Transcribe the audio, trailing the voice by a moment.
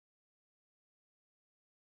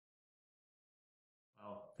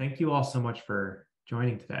thank you all so much for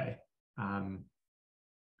joining today. I'm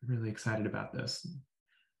really excited about this.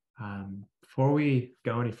 Before we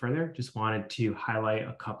go any further, just wanted to highlight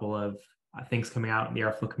a couple of things coming out in the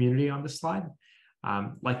Airflow community on this slide.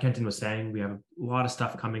 Like Kenton was saying, we have a lot of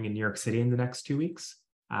stuff coming in New York City in the next 2 weeks.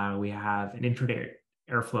 We have an intro to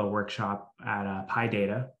Airflow workshop at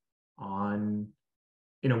PyData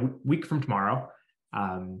in a week from tomorrow.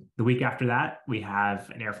 The week after that, we have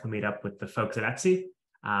an Airflow meetup with the folks at Etsy.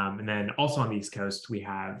 And then also on the East Coast, we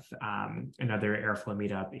have another Airflow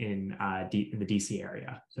meetup in the DC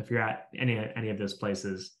area. So if you're at any of those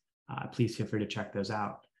places, please feel free to check those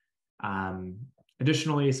out.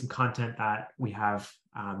 Additionally, some content that we have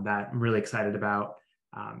that I'm really excited about,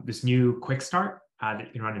 this new quick start that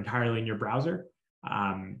you can run entirely in your browser.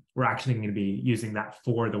 We're actually going to be using that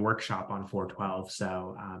for the workshop on 4/12,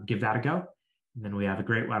 so give that a go. And then we have a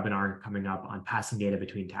great webinar coming up on passing data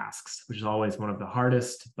between tasks, which is always one of the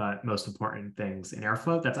hardest but most important things in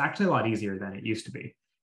Airflow. That's actually a lot easier than it used to be.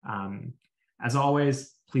 As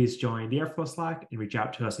always, please join the Airflow Slack and reach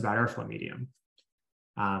out to us about Airflow Medium.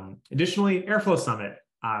 Additionally, Airflow Summit.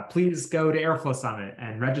 Please go to Airflow Summit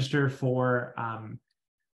and register for,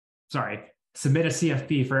 submit a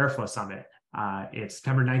CFP for Airflow Summit. It's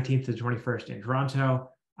September 19th to the 21st in Toronto.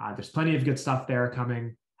 There's plenty of good stuff there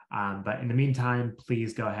coming. But in the meantime,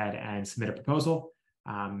 please go ahead and submit a proposal.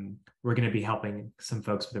 We're going to be helping some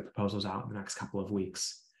folks with their proposals out in the next couple of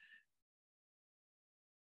weeks.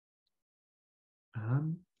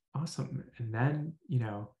 Awesome. And then,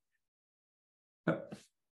 did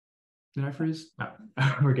I freeze? No,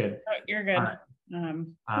 we're good. Oh, you're good.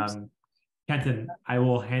 Kenton, I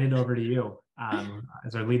will hand it over to you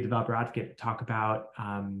as our lead developer advocate to talk about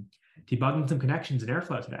debugging some connections in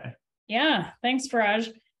Airflow today. Yeah, thanks,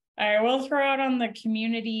 Faraj. I will throw out on the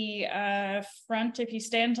community front, if you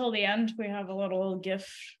stay until the end, we have a little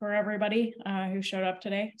gift for everybody who showed up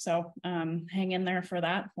today. So hang in there for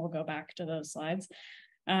that. We'll go back to those slides.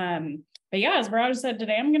 But yeah, as Faraj said,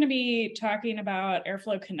 today I'm going to be talking about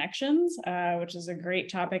Airflow connections, which is a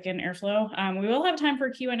great topic in Airflow. We will have time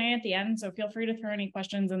for Q&A at the end, so feel free to throw any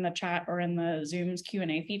questions in the chat or in the Zoom's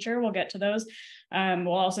Q&A feature. We'll get to those.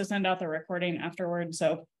 We'll also send out the recording afterwards.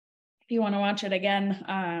 So if you want to watch it again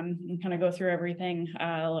and kind of go through everything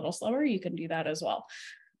a little slower, you can do that as well.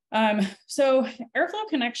 So Airflow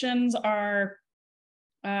connections are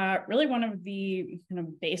really one of the kind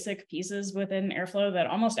of basic pieces within Airflow that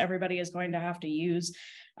almost everybody is going to have to use.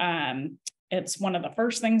 It's one of the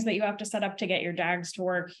first things that you have to set up to get your DAGs to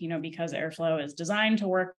work, because Airflow is designed to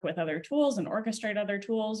work with other tools and orchestrate other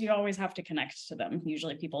tools. You always have to connect to them.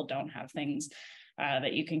 Usually people don't have things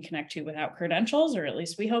that you can connect to without credentials, or at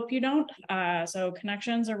least we hope you don't. So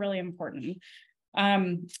connections are really important.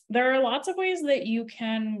 There are lots of ways that you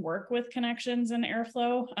can work with connections in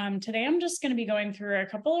Airflow. Today, I'm just going to be going through a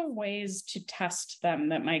couple of ways to test them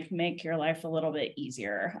that might make your life a little bit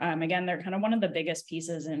easier. Again, they're kind of one of the biggest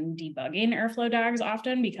pieces in debugging Airflow DAGs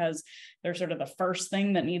often because they're sort of the first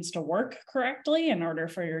thing that needs to work correctly in order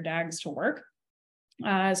for your DAGs to work.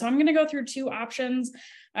 So I'm going to go through two options,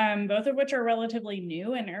 both of which are relatively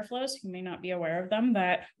new in Airflow, so you may not be aware of them,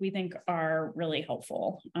 that we think are really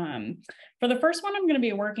helpful. For the first one, I'm going to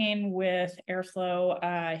be working with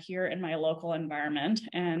Airflow here in my local environment.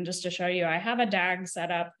 And just to show you, I have a DAG set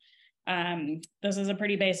up. This is a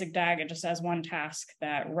pretty basic DAG. It just has one task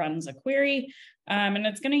that runs a query, and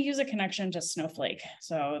it's going to use a connection to Snowflake.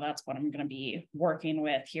 So that's what I'm going to be working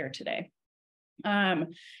with here today.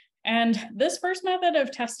 And this first method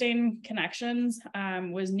of testing connections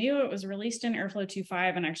was new. It was released in Airflow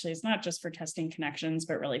 2.5, and actually it's not just for testing connections,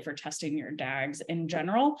 but really for testing your DAGs in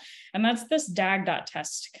general. And that's this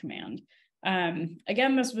dag.test command.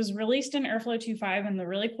 Again, this was released in Airflow 2.5, and the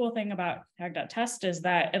really cool thing about dag.test is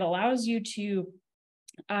that it allows you to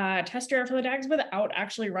test your Airflow DAGs without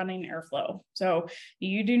actually running Airflow. So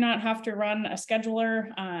you do not have to run a scheduler.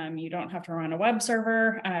 You don't have to run a web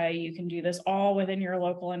server. You can do this all within your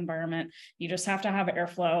local environment. You just have to have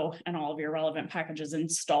Airflow and all of your relevant packages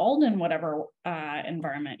installed in whatever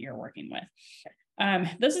environment you're working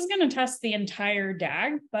with. This is going to test the entire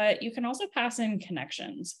DAG, but you can also pass in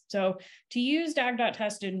connections. So to use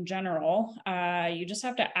dag.test in general, you just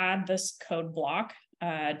have to add this code block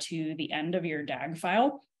to the end of your DAG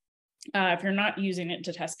file. If you're not using it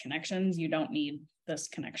to test connections, you don't need this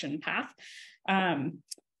connection path.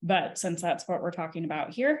 But since that's what we're talking about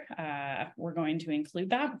here, we're going to include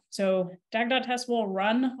that. So dag.test will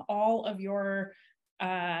run all of your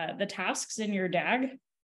the tasks in your DAG,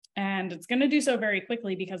 and it's going to do so very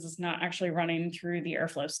quickly because it's not actually running through the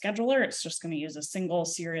Airflow scheduler. It's just going to use a single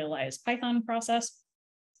serialized Python process.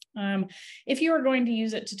 If you are going to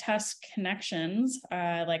use it to test connections,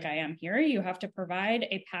 like I am here, you have to provide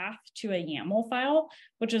a path to a YAML file,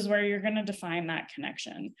 which is where you're going to define that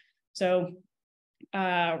connection. So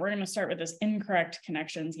we're going to start with this incorrect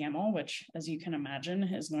connections YAML, which, as you can imagine,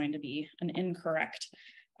 is going to be an incorrect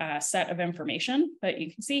set of information. But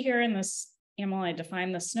you can see here in this YAML, I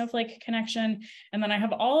define the snowflake connection, and then I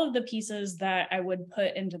have all of the pieces that I would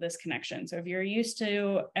put into this connection. So if you're used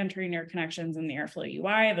to entering your connections in the Airflow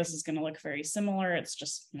UI, this is going to look very similar. It's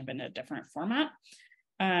just kind of in a different format.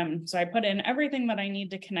 So I put in everything that I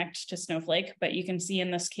need to connect to Snowflake, but you can see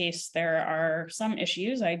in this case, there are some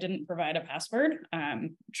issues. I didn't provide a password,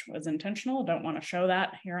 which was intentional. Don't want to show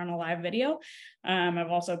that here on a live video.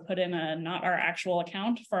 I've also put in a not our actual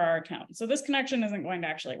account for our account. So this connection isn't going to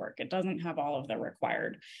actually work. It doesn't have all of the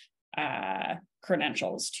required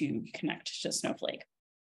credentials to connect to Snowflake.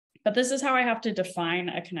 But this is how I have to define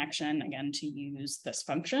a connection, again, to use this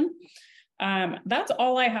function. That's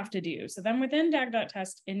all I have to do. So then within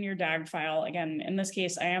dag.test in your DAG file, again, in this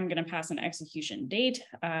case, I am going to pass an execution date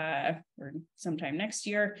or sometime next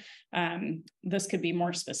year. This could be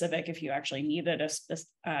more specific if you actually needed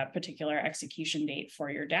a particular execution date for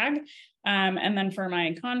your DAG. And then for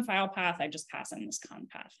my con file path, I just pass in this con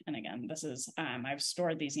path. And again, this is, I've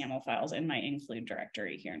stored these YAML files in my include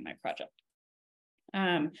directory here in my project.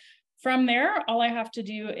 From there, all I have to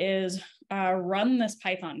do is run this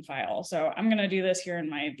Python file. So I'm going to do this here in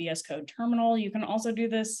my VS Code terminal. You can also do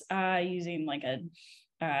this using like a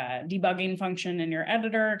debugging function in your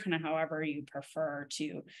editor, kind of however you prefer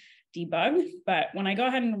to debug. But when I go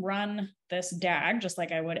ahead and run this DAG, just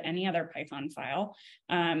like I would any other Python file,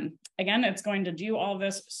 again, it's going to do all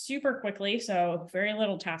this super quickly. So very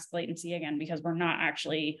little task latency, again, because I don't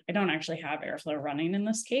actually have Airflow running in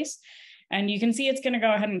this case. And you can see it's going to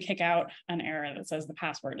go ahead and kick out an error that says the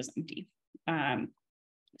password is empty.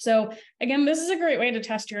 So again, this is a great way to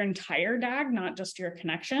test your entire DAG, not just your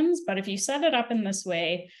connections. But if you set it up in this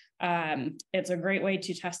way, it's a great way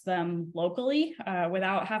to test them locally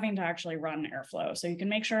without having to actually run Airflow. So you can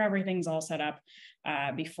make sure everything's all set up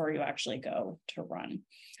before you actually go to run.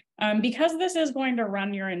 Because this is going to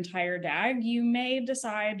run your entire DAG, you may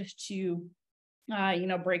decide to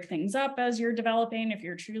break things up as you're developing. If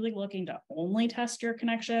you're truly looking to only test your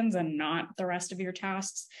connections and not the rest of your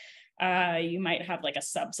tasks, you might have like a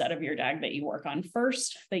subset of your DAG that you work on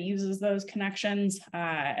first that uses those connections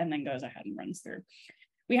and then goes ahead and runs through.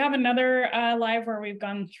 We have another live where we've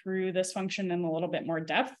gone through this function in a little bit more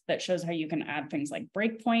depth that shows how you can add things like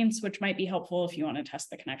breakpoints, which might be helpful if you want to test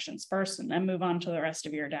the connections first and then move on to the rest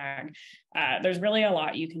of your DAG. There's really a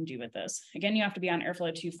lot you can do with this. Again, you have to be on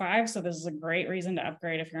Airflow 2.5, so this is a great reason to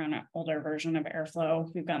upgrade if you're on an older version of Airflow.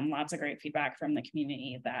 We've gotten lots of great feedback from the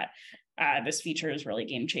community that this feature is really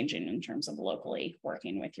game-changing in terms of locally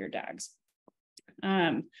working with your DAGs.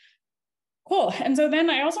 Cool. And so then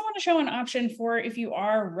I also want to show an option for if you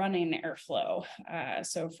are running Airflow.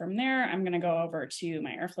 So from there, I'm going to go over to my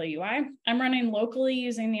Airflow UI. I'm running locally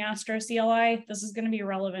using the Astro CLI. This is going to be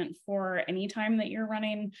relevant for any time that you're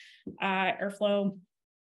running Airflow,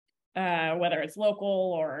 whether it's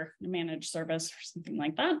local or managed service or something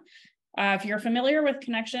like that. If you're familiar with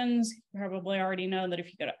connections, you probably already know that if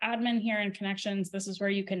you go to admin here in connections, this is where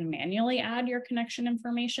you can manually add your connection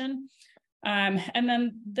information. And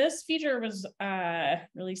then this feature was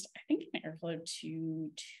released, I think, in Airflow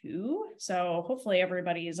 2.2. So hopefully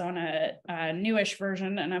everybody is on a newish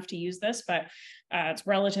version enough to use this, but it's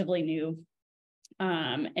relatively new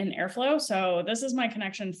in Airflow. So this is my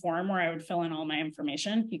connection form where I would fill in all my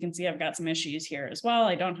information. You can see I've got some issues here as well.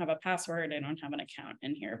 I don't have a password. I don't have an account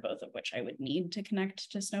in here, both of which I would need to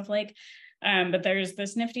connect to Snowflake. But there's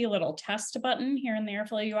this nifty little test button here in the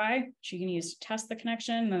Airflow UI, which you can use to test the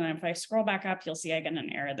connection. And then if I scroll back up, you'll see I get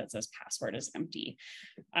an error that says password is empty.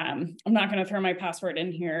 I'm not going to throw my password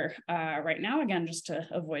in here right now, again, just to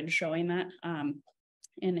avoid showing that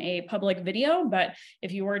in a public video. But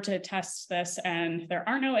if you were to test this and there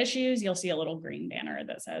are no issues, you'll see a little green banner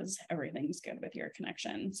that says everything's good with your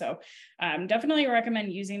connection. So definitely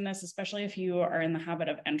recommend using this, especially if you are in the habit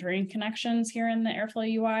of entering connections here in the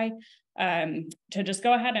Airflow UI. To just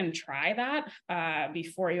go ahead and try that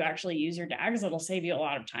before you actually use your DAGs. It'll save you a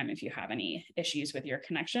lot of time if you have any issues with your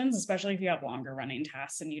connections, especially if you have longer running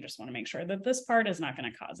tasks and you just want to make sure that this part is not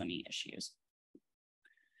going to cause any issues.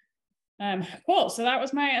 Cool. So that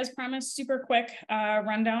was my, as promised, super quick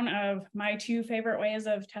rundown of my two favorite ways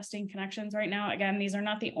of testing connections right now. Again, these are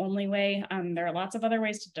not the only way. There are lots of other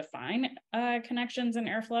ways to define connections in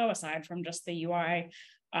Airflow aside from just the UI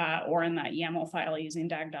or in that YAML file using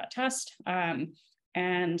dag.test.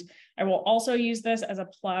 And I will also use this as a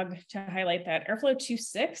plug to highlight that Airflow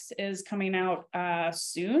 2.6 is coming out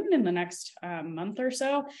soon in the next month or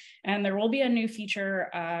so. And there will be a new feature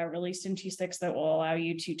released in 2.6 that will allow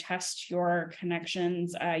you to test your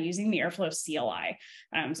connections using the Airflow CLI.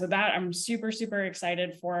 So that I'm super, super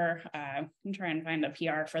excited for. I can try and find a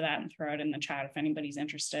PR for that and throw it in the chat if anybody's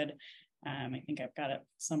interested. I think I've got it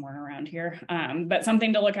somewhere around here, but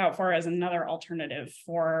something to look out for as another alternative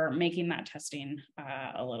for making that testing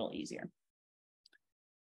a little easier.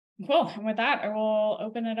 Cool. And with that, I will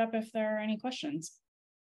open it up if there are any questions.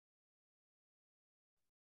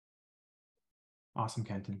 Awesome,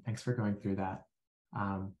 Kenton. Thanks for going through that.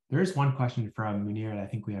 There is one question from Munir that I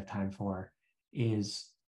think we have time for.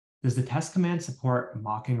 Does the test command support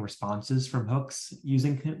mocking responses from hooks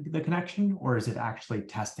using the connection, or is it actually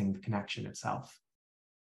testing the connection itself?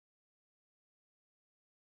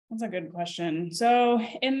 That's a good question. So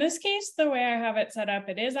in this case, the way I have it set up,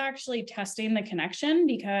 it is actually testing the connection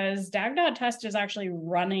because dag.test is actually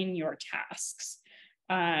running your tasks.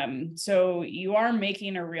 So you are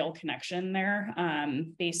making a real connection there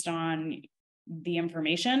based on the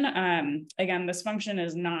information. Again, this function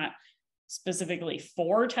is not specifically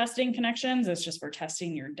for testing connections, it's just for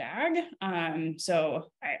testing your DAG. So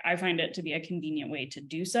I find it to be a convenient way to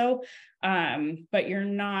do so, but you're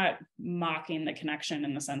not mocking the connection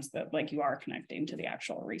in the sense that like you are connecting to the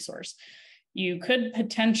actual resource. You could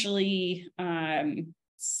potentially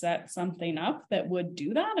set something up that would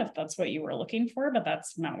do that if that's what you were looking for, but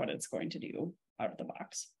that's not what it's going to do out of the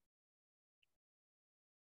box.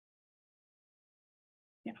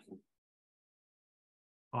 Yeah.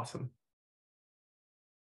 Awesome.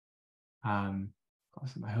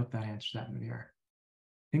 Awesome. I hope that answers that, Munir.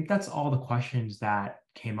 I think that's all the questions that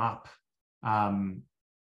came up.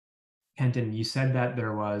 Kenton, you said that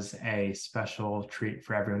there was a special treat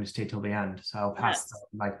for everyone to stay till the end. So I'll pass the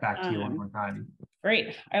mic back to you one more time.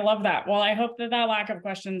 Great. I love that. Well, I hope that lack of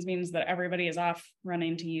questions means that everybody is off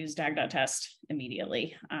running to use dag.test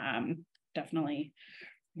immediately. Definitely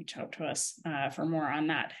reach out to us for more on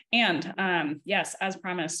that. And yes, as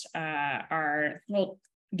promised, our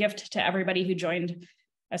gift to everybody who joined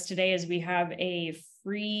us today is we have a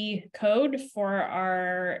free code for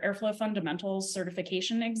our Airflow Fundamentals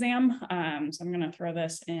certification exam. So I'm going to throw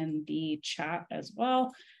this in the chat as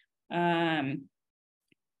well. I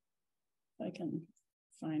can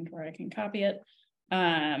find where I can copy it.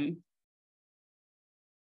 Oh,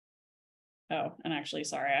 and actually,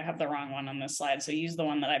 sorry, I have the wrong one on this slide. So use the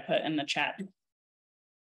one that I put in the chat.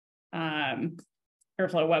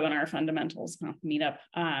 Airflow Webinar Fundamentals Meetup.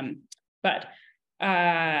 But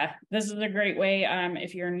this is a great way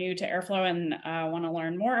if you're new to Airflow and want to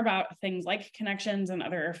learn more about things like connections and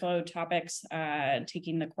other Airflow topics,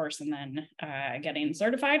 taking the course and then getting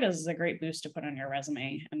certified is a great boost to put on your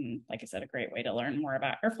resume. And like I said, a great way to learn more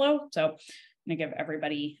about Airflow. So I'm going to give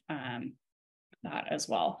everybody that as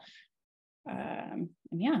well. And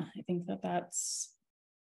yeah, I think that's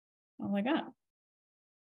all I got.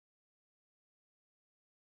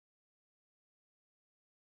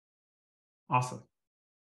 Awesome.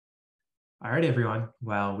 All right, everyone.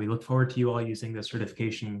 Well, we look forward to you all using the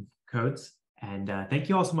certification codes. And thank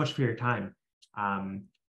you all so much for your time.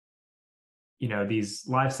 You know, these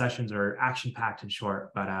live sessions are action-packed and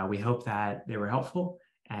short, but we hope that they were helpful.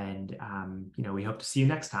 And, you know, we hope to see you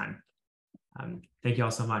next time. Thank you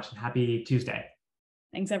all so much and happy Tuesday.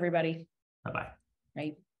 Thanks, everybody. Bye-bye.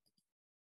 Right.